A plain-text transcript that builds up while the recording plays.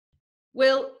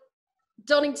Will,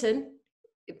 Donington,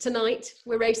 tonight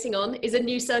we're racing on, is a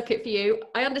new circuit for you.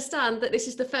 I understand that this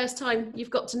is the first time you've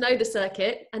got to know the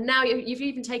circuit, and now you've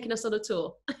even taken us on a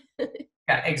tour.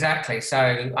 Yeah, exactly. So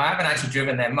I haven't actually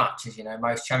driven there much, as you know.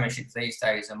 Most championships these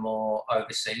days are more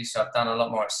overseas. So I've done a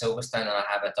lot more at Silverstone than I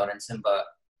have at Donington, but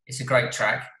it's a great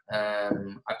track.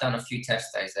 I've done a few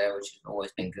test days there, which has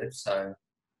always been good. So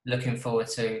looking forward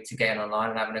to getting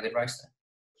online and having a good race there.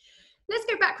 Let's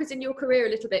go backwards in your career a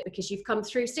little bit, because you've come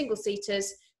through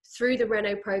single-seaters, through the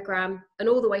Renault program, and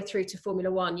all the way through to Formula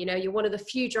One. You know, you're one of the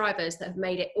few drivers that have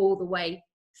made it all the way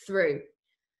through.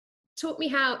 Talk me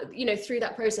how, through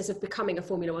that process of becoming a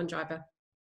Formula One driver.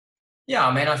 Yeah,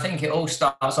 I mean, I think it all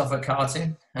starts off at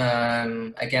karting.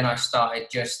 Again, I started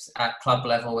just at club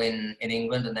level in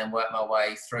England, and then worked my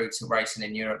way through to racing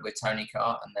in Europe with Tony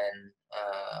Kart. And then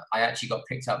I actually got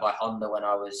picked up by Honda when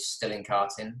I was still in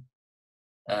karting.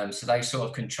 So they sort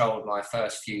of controlled my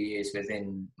first few years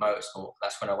within motorsport.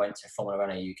 That's when I went to Formula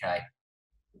Renault UK.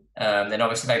 Then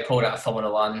obviously they pulled out of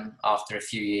Formula One after a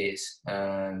few years.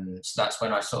 So that's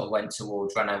when I sort of went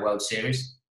towards Renault World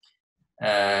Series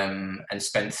and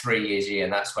spent 3 years here.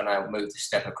 And that's when I moved a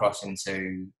step across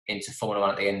into Formula One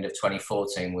at the end of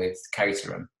 2014 with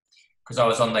Caterham, because I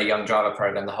was on the young driver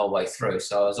program the whole way through.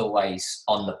 So I was always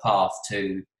on the path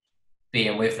to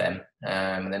being with them.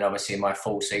 And then obviously my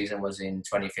full season was in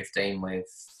 2015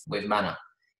 with Manor.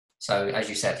 So as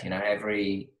you said,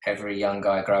 every young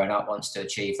guy growing up wants to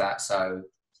achieve that. So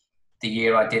the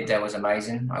year I did there was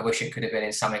amazing. I wish it could have been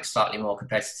in something slightly more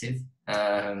competitive,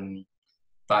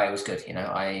 but it was good.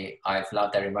 I've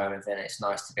loved every moment of it. It's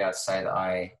nice to be able to say that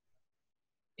I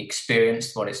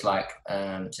experienced what it's like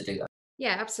to do that.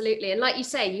 Yeah, absolutely. And like you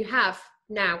say, you have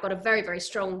now got a very, very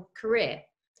strong career.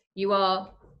 You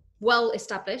are well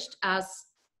established as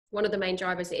one of the main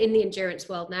drivers in the endurance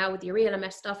world now, with your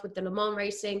ELMS stuff, with the Le Mans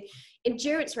racing.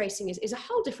 Endurance racing is a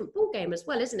whole different ballgame as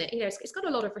well, isn't it? It's got a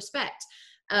lot of respect.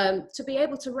 To be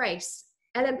able to race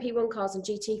LMP1 cars and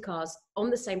GT cars on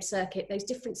the same circuit, those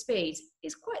different speeds,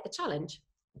 is quite the challenge.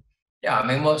 Yeah, I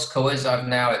mean, what's cool is I've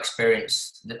now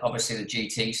experienced, obviously, the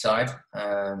GT side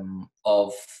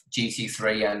of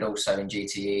GT3 and also in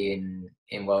GTE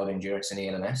in World Endurance and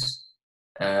ELMS.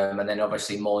 And then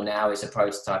obviously more now is the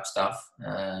prototype stuff.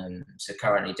 So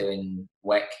currently doing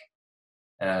WEC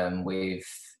with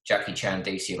Jackie Chan,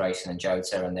 DC Racing and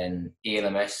Jota, and then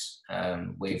ELMS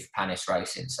with Panis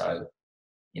Racing. So,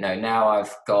 now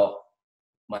I've got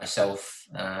myself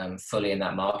fully in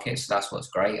that market. So that's what's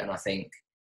great. And I think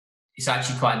it's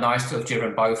actually quite nice to have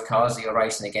driven both cars that you're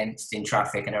racing against in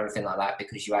traffic and everything like that,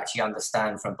 because you actually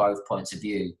understand from both points of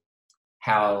view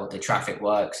how the traffic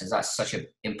works, as that's such an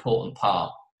important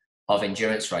part of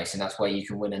endurance racing. That's where you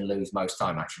can win and lose most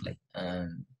time, actually.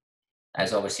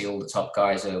 As obviously all the top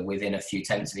guys are within a few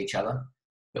tenths of each other,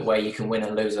 but where you can win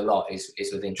and lose a lot is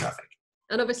within traffic.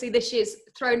 And obviously this year's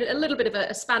thrown a little bit of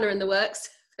a spanner in the works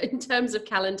in terms of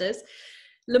calendars.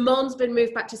 Le Mans been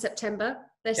moved back to September.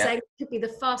 They're saying it could be the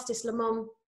fastest Le Mans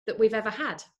that we've ever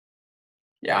had.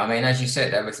 Yeah, I mean, as you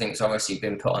said, everything's obviously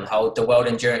been put on hold. The World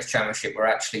Endurance Championship, we're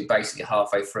actually basically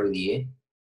halfway through the year.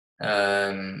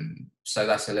 So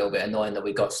that's a little bit annoying that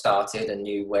we got started and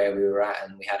knew where we were at,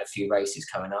 and we had a few races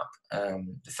coming up.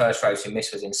 The first race we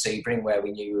missed was in Sebring, where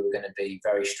we knew we were going to be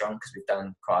very strong because we've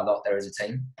done quite a lot there as a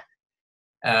team.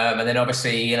 And then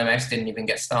obviously ELMS didn't even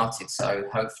get started, so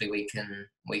hopefully we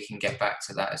can get back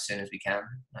to that as soon as we can.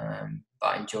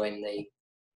 But enjoying the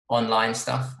online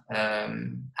stuff at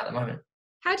the moment.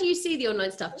 How do you see the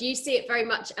online stuff? Do you see it very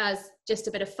much as just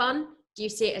a bit of fun? Do you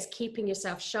see it as keeping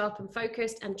yourself sharp and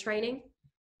focused and training?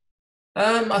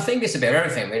 I think it's a bit of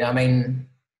everything. I mean,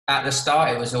 at the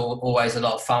start, it was always a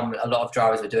lot of fun. A lot of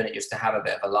drivers were doing it just to have a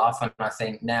bit of a laugh. And I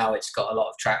think now it's got a lot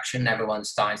of traction. Everyone's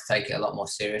starting to take it a lot more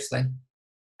seriously,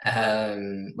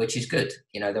 which is good.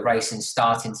 The racing's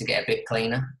starting to get a bit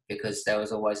cleaner, because there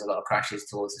was always a lot of crashes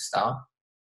towards the start.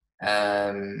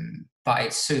 But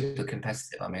it's super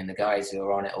competitive. I mean, the guys who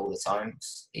are on it all the time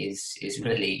is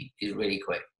really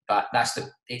quick. But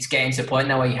it's getting to a point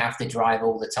now where you have to drive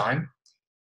all the time.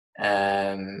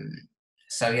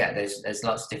 So yeah, there's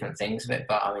lots of different things of it,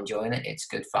 but I'm enjoying it. It's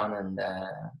good fun,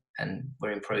 and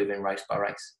we're improving race by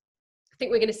race. I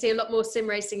think we're going to see a lot more sim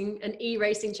racing and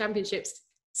e-racing championships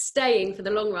staying for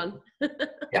the long run.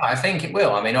 Yeah, I think it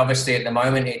will. I mean, obviously at the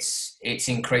moment it's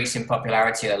increasing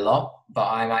popularity a lot, but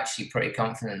I'm actually pretty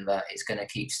confident that it's going to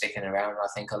keep sticking around. I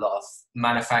think a lot of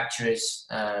manufacturers,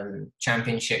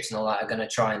 championships and all that are going to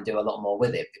try and do a lot more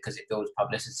with it, because it builds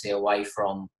publicity away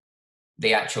from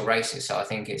the actual races. So I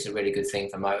think it's a really good thing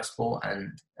for motorsport,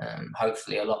 and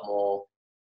hopefully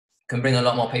can bring a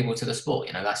lot more people to the sport.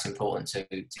 That's important to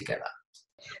get that.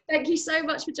 Thank you so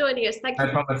much for joining us. Thank No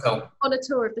you problem at all. on a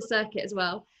tour of the circuit as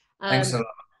well. Thanks a lot.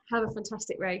 Have a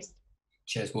fantastic race.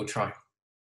 Cheers, we'll try.